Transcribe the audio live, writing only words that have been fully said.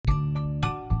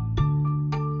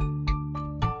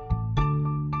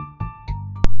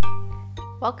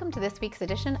Welcome to this week's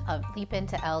edition of Leap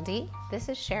Into LD. This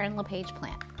is Sharon LePage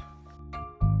Plant.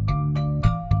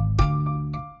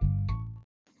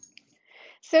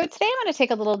 So today I'm going to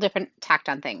take a little different tact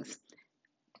on things.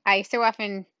 I so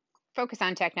often focus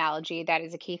on technology, that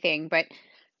is a key thing, but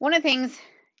one of the things,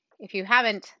 if you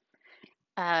haven't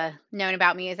known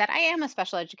about me, is that I am a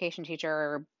special education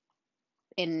teacher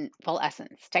in full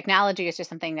essence. Technology is just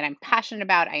something that I'm passionate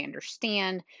about. I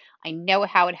understand. I know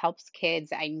how it helps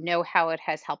kids. I know how it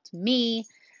has helped me.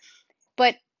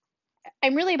 But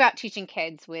I'm really about teaching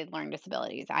kids with learning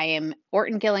disabilities. I am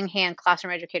Orton Gillingham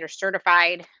Classroom Educator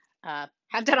Certified.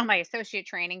 Have done all my associate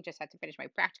training, just had to finish my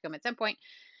practicum at some point.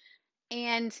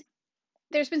 And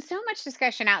there's been so much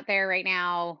discussion out there right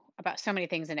now about so many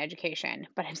things in education,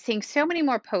 but I'm seeing so many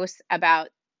more posts about,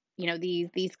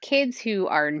 these kids who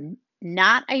are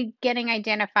not getting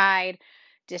identified.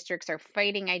 Districts are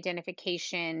fighting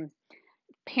identification.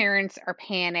 Parents are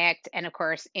panicked. And of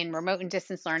course, in remote and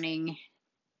distance learning,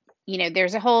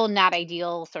 there's a whole not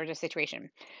ideal sort of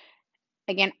situation.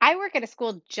 Again, I work at a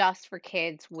school just for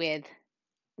kids with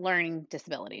learning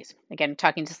disabilities. Again,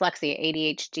 talking dyslexia,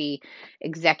 ADHD,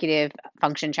 executive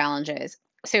function challenges.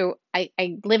 So I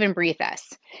live and breathe this.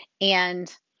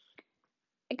 And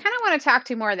I kind of want to talk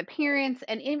to more of the parents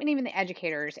and even the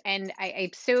educators. And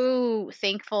I'm so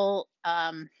thankful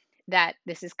that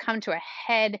this has come to a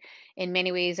head in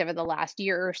many ways over the last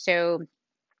year or so,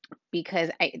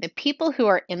 because the people who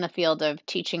are in the field of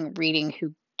teaching reading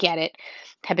who get it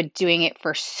have been doing it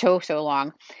for so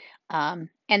long. And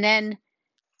then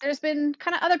there's been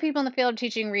kind of other people in the field of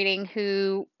teaching reading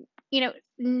who,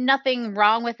 nothing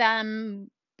wrong with them,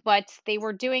 but they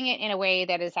were doing it in a way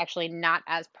that is actually not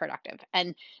as productive.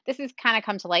 And this has kind of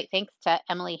come to light thanks to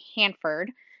Emily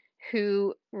Hanford,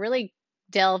 who really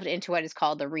delved into what is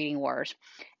called the reading wars.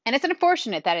 And it's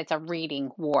unfortunate that it's a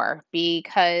reading war,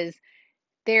 because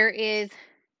there is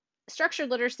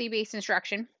structured literacy-based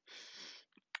instruction.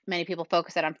 Many people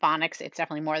focus it on phonics. It's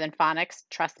definitely more than phonics,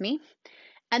 trust me.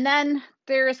 And then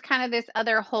there's kind of this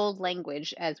other whole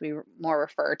language, as we more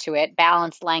refer to it,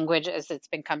 balanced language, as it's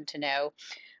been come to know.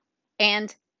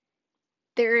 And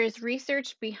there is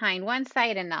research behind one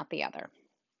side and not the other.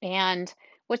 And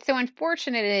what's so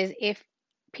unfortunate is if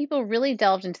people really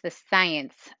delved into the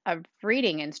science of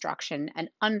reading instruction and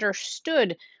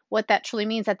understood what that truly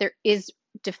means, that there is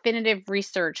definitive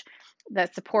research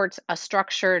that supports a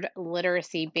structured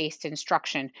literacy-based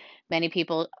instruction. Many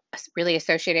people really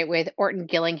associate it with Orton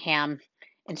Gillingham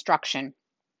instruction,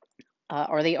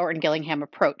 or the Orton Gillingham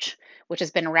approach, which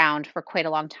has been around for quite a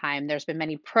long time. There's been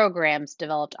many programs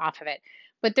developed off of it.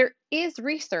 But there is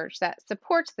research that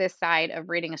supports this side of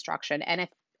reading instruction. And if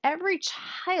every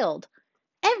child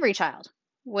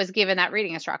was given that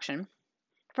reading instruction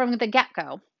from the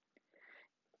get-go,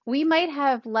 we might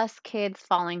have less kids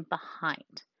falling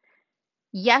behind.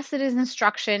 Yes, it is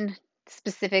instruction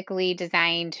specifically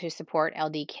designed to support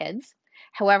LD kids.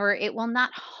 However, it will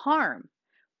not harm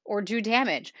or do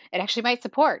damage. It actually might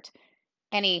support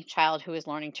any child who is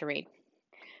learning to read.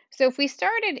 So if we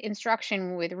started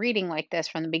instruction with reading like this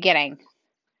from the beginning,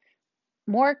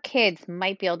 more kids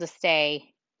might be able to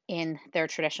stay in their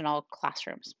traditional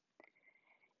classrooms.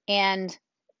 And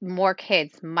more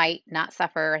kids might not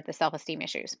suffer the self-esteem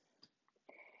issues.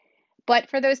 But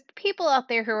for those people out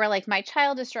there who are like, my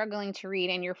child is struggling to read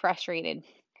and you're frustrated,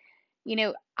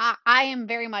 I am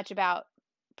very much about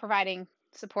providing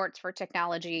supports for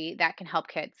technology that can help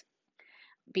kids,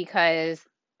 because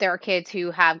there are kids who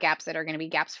have gaps that are going to be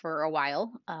gaps for a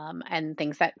while, and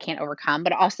things that can't overcome,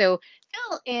 but also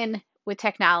fill in with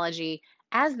technology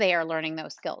as they are learning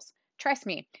those skills. Trust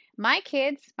me, my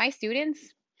kids, my students,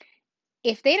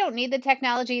 if they don't need the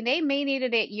technology, they may need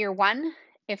it at year 1.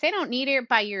 If they don't need it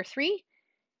by year 3,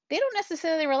 they don't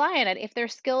necessarily rely on it if their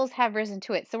skills have risen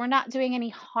to it. So we're not doing any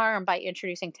harm by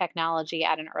introducing technology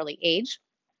at an early age,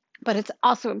 but it's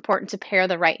also important to pair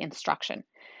the right instruction.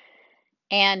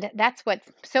 And that's what's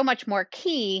so much more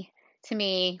key to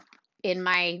me in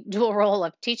my dual role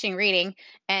of teaching reading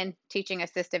and teaching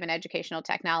assistive and educational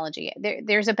technology.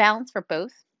 There's a balance for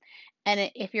both.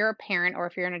 And if you're a parent or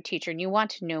if you're a teacher and you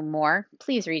want to know more,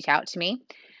 please reach out to me.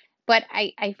 But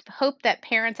I hope that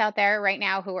parents out there right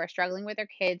now who are struggling with their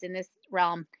kids in this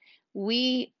realm,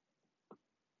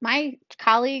 my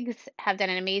colleagues have done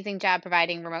an amazing job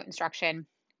providing remote instruction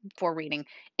for reading.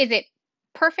 Is it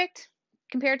perfect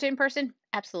compared to in person?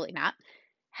 Absolutely not.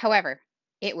 However,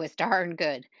 it was darn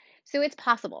good. So it's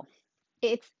possible.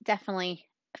 It's definitely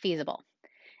feasible.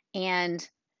 And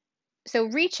so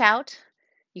reach out.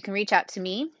 You can reach out to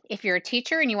me if you're a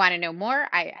teacher and you want to know more.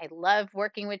 I love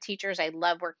working with teachers. I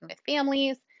love working with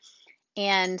families.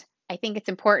 And I think it's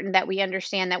important that we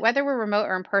understand that whether we're remote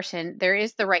or in person, there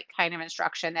is the right kind of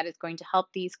instruction that is going to help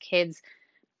these kids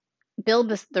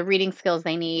build the reading skills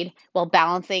they need while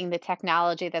balancing the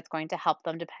technology that's going to help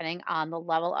them depending on the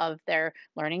level of their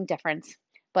learning difference.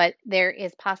 But there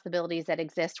is possibilities that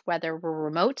exist whether we're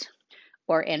remote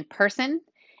or in person.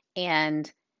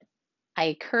 And I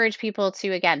encourage people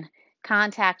to, again,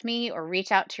 contact me or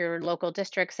reach out to your local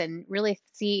districts and really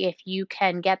see if you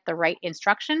can get the right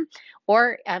instruction.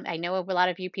 Or I know a lot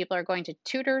of you people are going to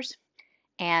tutors,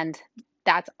 and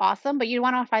that's awesome, but you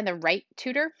want to find the right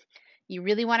tutor. You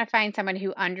really want to find someone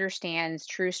who understands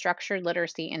true structured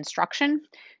literacy instruction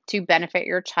to benefit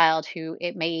your child who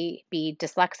it may be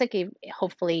dyslexic.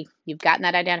 Hopefully, you've gotten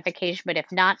that identification, but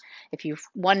if not, if you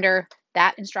wonder,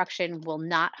 that instruction will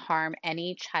not harm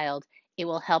any child. It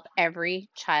will help every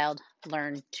child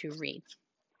learn to read.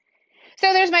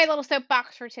 So there's my little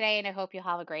soapbox for today, and I hope you'll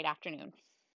have a great afternoon.